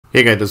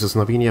Hey guys, this is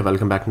Naveen here.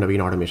 Welcome back to Naveen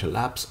Automation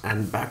Labs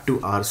and back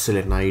to our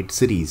Selenide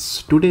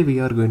series. Today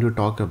we are going to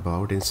talk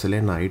about in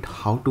Selenide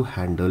how to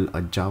handle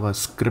a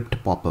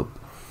JavaScript pop-up.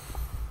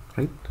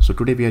 Right? So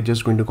today we are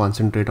just going to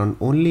concentrate on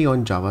only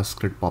on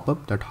JavaScript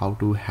pop-up, that how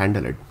to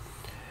handle it.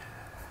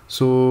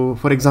 So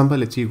for example,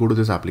 let's say you go to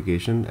this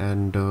application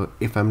and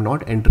if I'm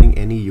not entering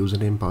any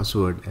username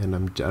password and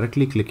I'm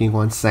directly clicking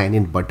on sign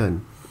in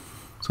button.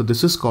 So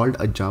this is called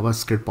a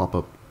JavaScript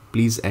pop-up.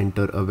 Please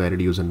enter a valid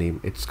username.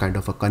 It's kind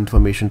of a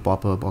confirmation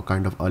pop-up or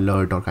kind of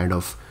alert or kind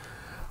of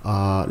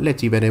let's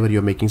see, whenever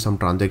you're making some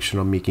transaction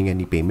or making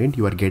any payment,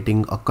 you are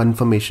getting a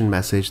confirmation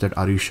message that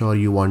are you sure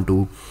you want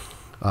to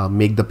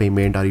make the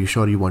payment, are you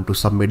sure you want to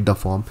submit the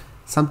form,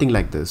 something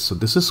like this. So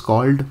this is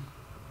called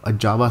a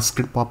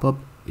JavaScript pop-up.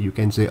 You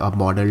can say a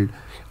model,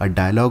 a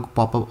dialog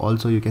pop-up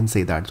also, you can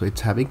say that. So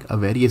it's having a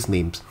various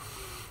names.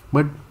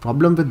 But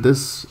problem with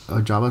this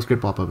JavaScript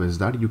pop-up is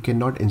that you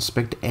cannot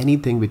inspect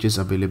anything which is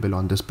available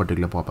on this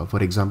particular pop-up.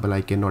 For example,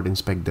 I cannot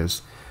inspect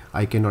this.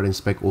 I cannot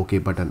inspect OK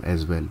button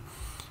as well.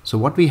 So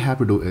what we have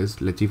to do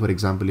is, let's see, for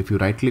example, if you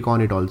right click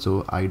on it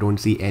also, I don't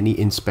see any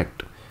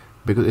inspect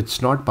because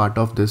it's not part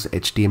of this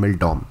HTML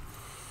DOM,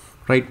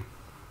 right?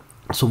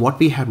 So what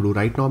we have to do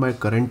right now, my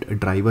current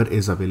driver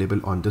is available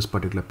on this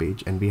particular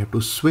page and we have to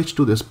switch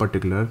to this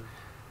particular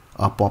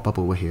pop-up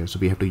over here. So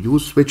we have to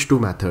use switch to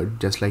method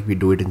just like we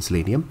do it in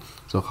Selenium.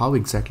 So how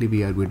exactly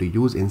we are going to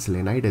use in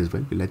Selenide as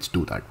well, let's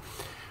do that.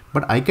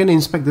 But I can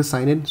inspect this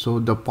sign in, so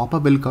the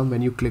pop-up will come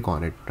when you click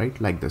on it,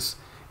 right, like this,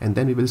 and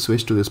then we will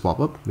switch to this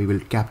pop-up. We will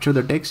capture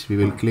the text, we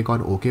will click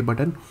on OK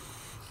button,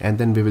 and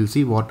then we will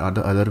see what are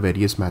the other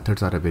various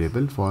methods are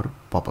available for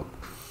pop-up.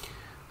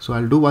 So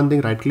I'll do one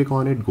thing, right click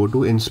on it, go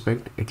to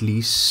inspect, at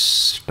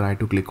least try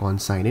to click on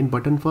sign in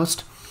button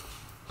first.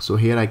 So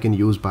here I can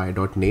use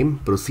by.name,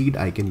 proceed,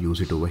 I can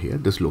use it over here,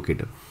 this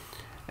locator.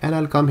 And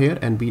I'll come here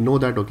and we know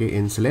that, okay,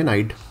 in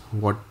Selenide,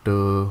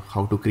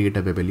 how to create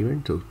a web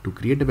element. So to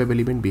create a web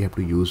element, we have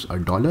to use a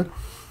dollar,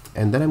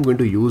 and then I'm going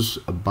to use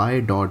a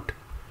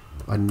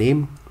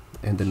by.name,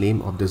 and the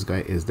name of this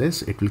guy is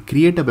this. It will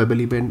create a web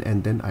element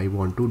and then I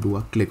want to do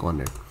a click on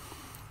it.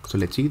 So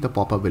let's see, the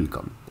pop-up will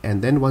come.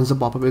 And then once the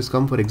pop-up is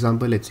come, for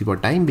example, let's see, for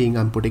time being,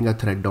 I'm putting a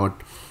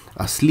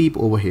thread.sleep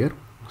over here.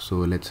 So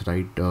let's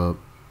write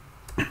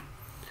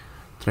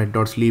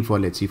thread.sleep for,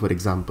 let's see, for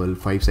example,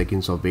 5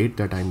 seconds of wait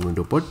that I'm going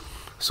to put,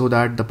 so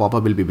that the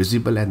pop-up will be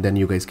visible and then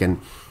you guys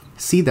can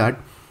see that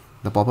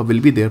the pop-up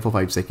will be there for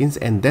 5 seconds.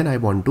 And then I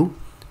want to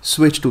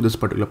switch to this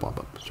particular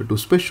pop-up. So to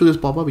switch to this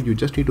pop-up, you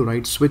just need to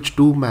write switch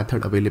to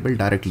method available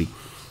directly.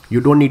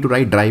 You don't need to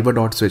write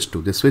driver.switch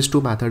to. The switch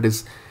to method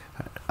is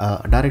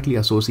directly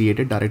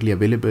associated, directly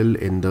available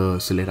in the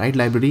Selenide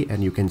library,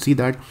 and you can see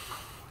that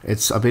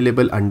it's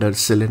available under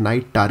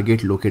Selenide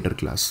target locator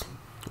class.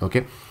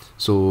 Okay,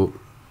 so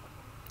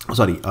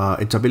sorry,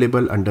 it's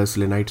available under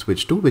Selenide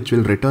switch to, which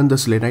will return the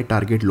Selenide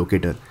target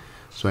locator.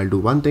 So I'll do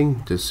one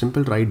thing, just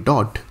simple write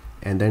dot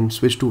and then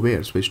switch to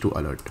where? Switch to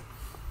alert.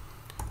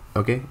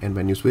 Okay, and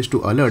when you switch to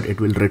alert, it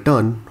will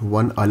return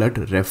one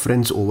alert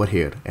reference over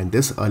here, and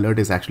this alert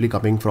is actually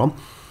coming from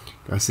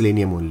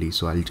Selenium only.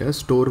 So I'll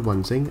just store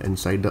one thing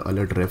inside the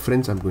alert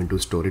reference. I'm going to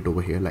store it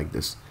over here like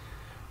this.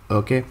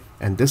 Okay,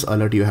 and this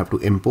alert you have to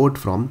import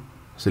from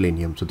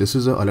Selenium. So this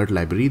is an alert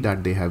library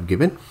that they have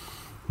given,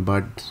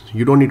 but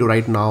you don't need to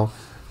write now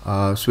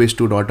switch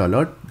to dot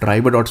alert,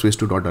 driver.switch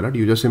to dot alert.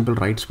 You just simple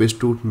write switch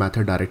to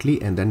method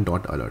directly and then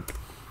dot alert.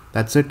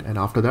 That's it. And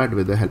after that,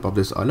 with the help of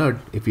this alert,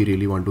 if you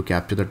really want to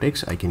capture the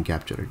text, I can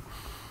capture it.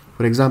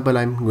 For example,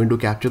 I'm going to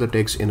capture the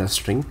text in a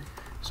string.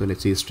 So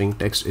let's see, string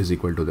text is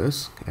equal to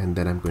this, and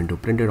then I'm going to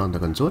print it on the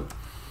console.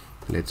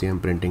 Let's say I'm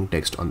printing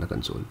text on the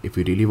console. If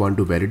you really want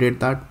to validate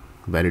that,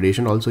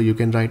 validation also you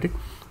can write it.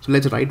 So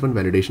let's write one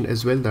validation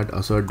as well, that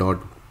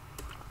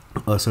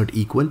assert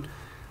equal.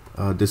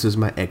 This is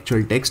my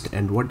actual text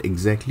and what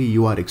exactly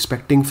you are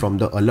expecting from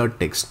the alert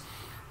text.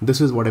 This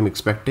is what I'm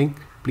expecting.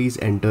 Please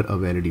enter a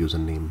valid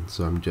username.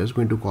 So I'm just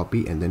going to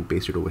copy and then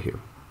paste it over here.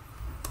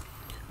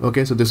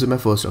 Okay, so this is my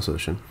first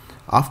assertion.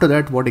 After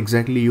that, what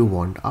exactly you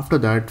want? After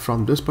that,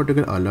 from this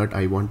particular alert,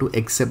 I want to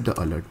accept the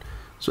alert.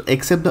 So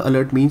accept the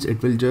alert means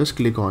it will just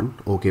click on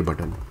OK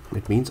button.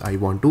 It means I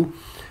want to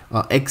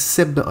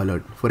accept the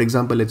alert. For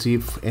example, let's see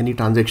if any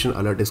transaction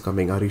alert is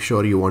coming. Are you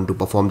sure you want to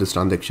perform this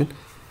transaction?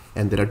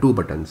 And there are two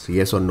buttons,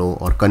 yes or no,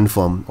 or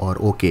confirm or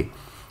OK.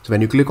 So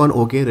when you click on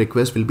OK,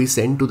 request will be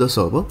sent to the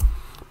server.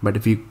 But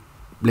if you,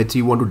 let's say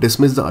you want to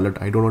dismiss the alert,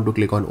 I don't want to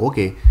click on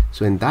OK.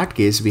 So in that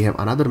case, we have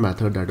another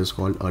method that is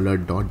called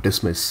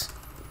alert.dismiss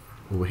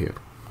over here.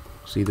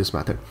 See this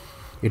method?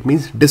 It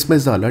means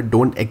dismiss the alert,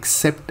 don't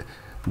accept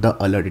the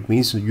alert. It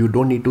means you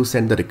don't need to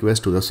send the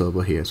request to the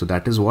server here. So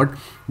that is what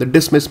the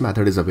dismiss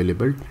method is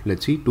available.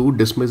 Let's see, to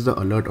dismiss the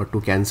alert or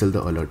to cancel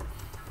the alert,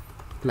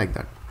 like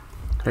that,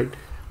 right?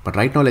 But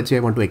right now, let's say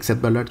I want to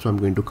accept the alert, so I'm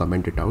going to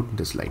comment it out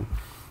this line,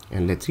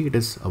 and let's see it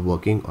is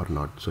working or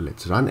not. So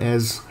let's run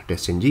as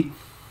testng,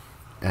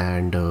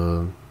 and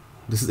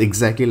this is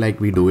exactly like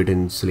we do it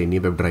in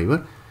Selenium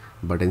WebDriver,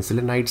 but in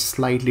Selenide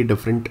slightly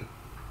different.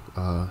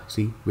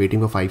 See, waiting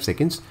for 5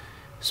 seconds.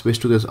 switch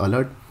to this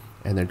alert,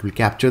 and then it will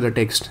capture the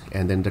text,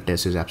 and then the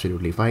test is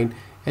absolutely fine.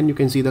 And you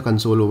can see the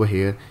console over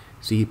here.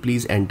 See,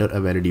 please enter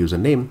a valid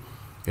username.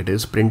 It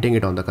is printing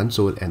it on the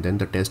console, and then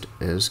the test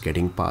is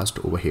getting passed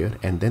over here,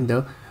 and then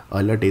the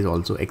alert is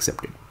also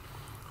accepted.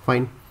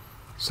 Fine.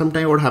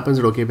 Sometimes what happens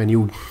is, okay, when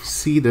you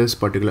see this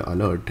particular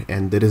alert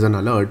and there is an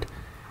alert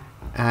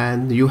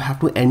and you have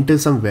to enter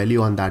some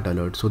value on that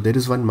alert. So there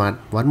is one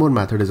more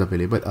method is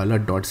available,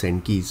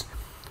 alert.sendKeys.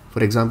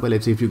 For example,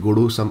 let's say if you go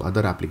to some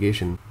other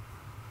application,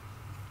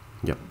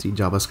 yeah, see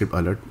JavaScript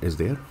Alert is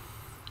there,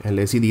 and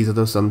let's see these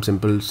are some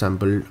simple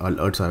sample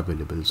alerts are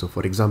available. So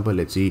for example,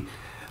 let's see,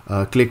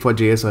 click for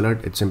JS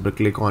alert, it's simple,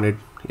 click on it,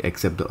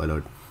 accept the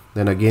alert.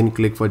 Then again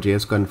click for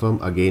JS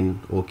confirm, again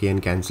OK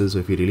and cancel. So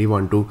if you really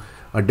want to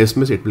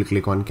dismiss, it will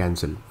click on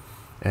cancel.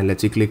 And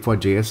let's see, click for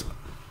JS,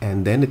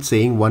 and then it's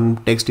saying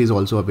one text is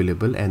also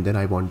available, and then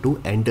I want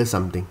to enter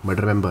something. But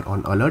remember,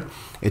 on alert,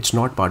 it's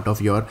not part of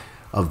your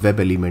web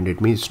element. It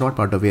means it's not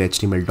part of your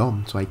HTML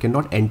DOM, so I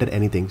cannot enter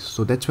anything.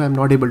 So that's why I'm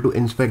not able to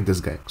inspect this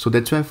guy. So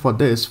that's why for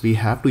this we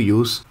have to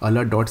use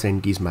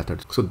alert.sendKeys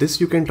method. So this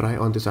you can try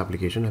on this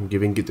application. I'm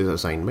giving you this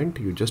assignment.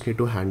 You just need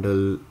to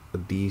handle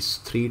these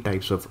 3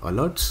 types of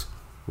alerts.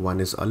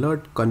 One is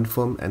alert,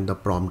 confirm, and the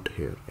prompt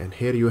here. And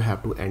here you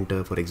have to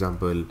enter, for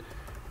example,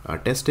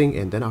 testing,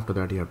 and then after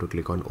that you have to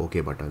click on OK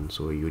button.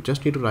 So you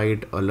just need to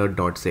write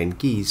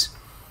alert.sendKeys,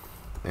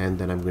 and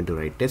then I'm going to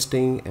write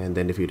testing, and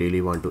then if you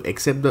really want to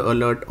accept the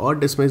alert or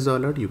dismiss the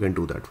alert, you can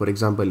do that. For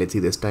example, let's see,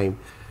 this time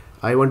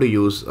I want to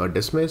use a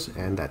dismiss,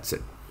 and that's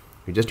it.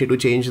 You just need to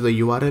change the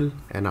URL,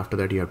 and after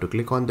that you have to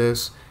click on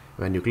this.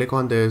 When you click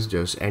on this,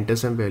 just enter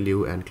some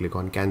value and click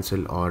on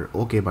cancel or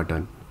OK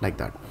button, like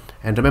that.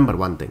 And remember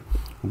one thing,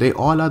 they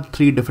all are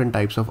 3 different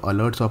types of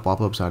alerts or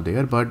pop-ups are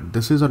there, but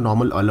this is a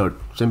normal alert,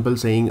 simple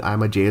saying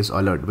I'm a JS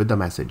alert with the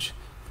message.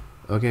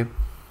 Okay,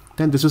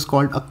 then this is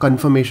called a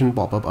confirmation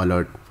pop-up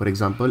alert. For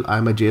example,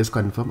 I'm a JS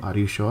confirm, are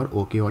you sure,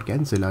 OK or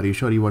cancel, are you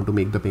sure you want to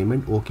make the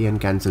payment, OK and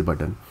cancel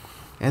button.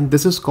 And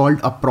this is called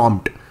a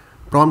prompt.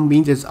 Prompt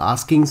means it's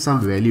asking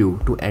some value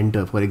to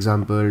enter. For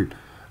example,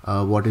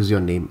 what is your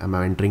name? I'm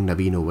entering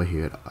Naveen over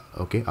here.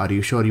 Okay, are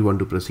you sure you want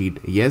to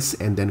proceed? Yes,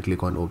 and then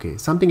click on OK.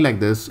 Something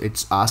like this.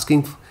 It's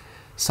asking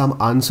some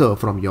answer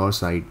from your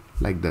side,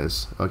 like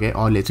this. Okay,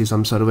 or let's say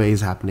some survey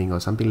is happening or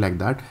something like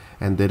that,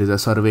 and there is a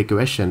survey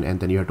question, and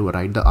then you have to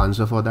write the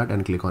answer for that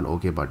and click on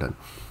OK button,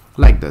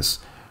 like this.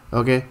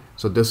 Okay,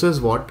 so this is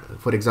what,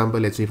 for example,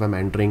 let's say if I'm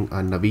entering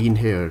a Naveen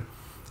here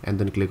and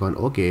then click on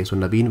OK, so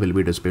Naveen will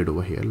be displayed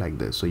over here like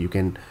this. So you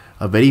can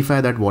verify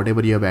that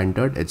whatever you have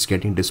entered, it's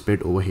getting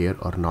displayed over here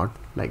or not,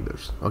 like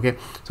this. Okay,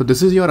 so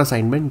this is your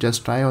assignment.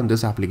 Just try on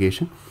this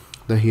application,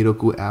 the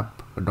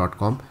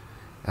herokuapp.com,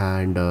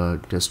 and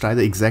just try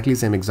the exactly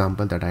same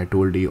example that I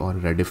told you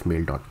on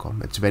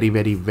rediffmail.com. It's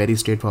very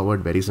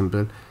straightforward, very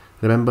simple.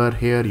 Remember,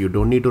 here you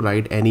don't need to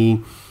write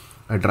any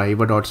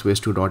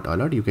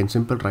driver.switch2.alert. You can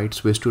simply write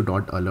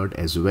switch2.alert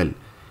as well.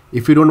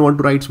 If you don't want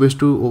to write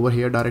switch2 over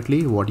here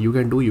directly, what you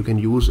can do, you can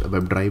use a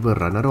WebDriver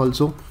runner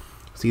also.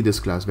 See this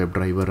class,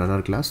 WebDriver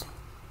runner class,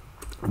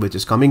 which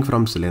is coming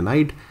from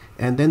Selenide,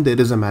 and then there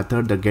is a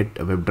method, the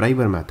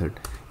getWebDriver method,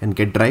 and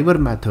getDriver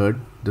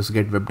method, this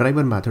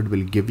getWebDriver method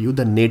will give you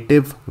the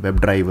native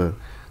WebDriver,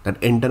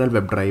 that internal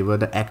WebDriver,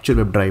 the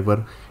actual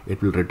WebDriver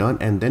it will return,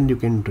 and then you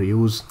can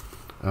use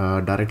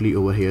directly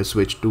over here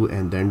switch2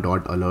 and then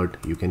 .alert.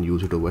 You can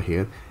use it over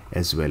here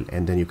as well,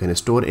 and then you can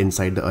store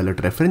inside the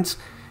alert reference,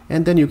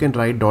 and then you can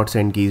write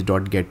 .sendKeys,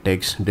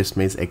 .getText,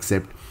 dismiss,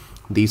 accept.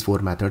 These 4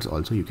 methods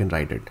also you can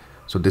write it.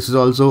 So this is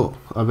also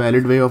a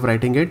valid way of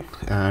writing it,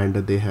 and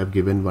they have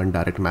given one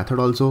direct method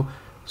also,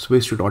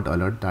 switch to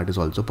 .alert, that is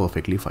also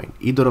perfectly fine.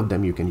 Either of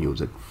them you can use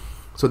it.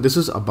 So this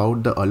is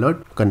about the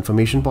alert,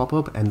 confirmation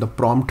pop-up, and the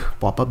prompt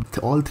pop-up.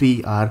 All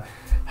 3 are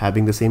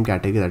having the same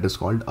category, that is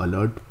called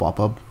alert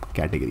pop-up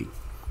category.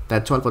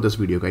 That's all for this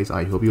video, guys.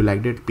 I hope you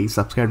liked it. Please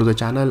subscribe to the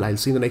channel. I'll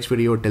see you in the next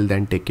video. Till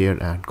then, take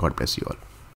care and God bless you all.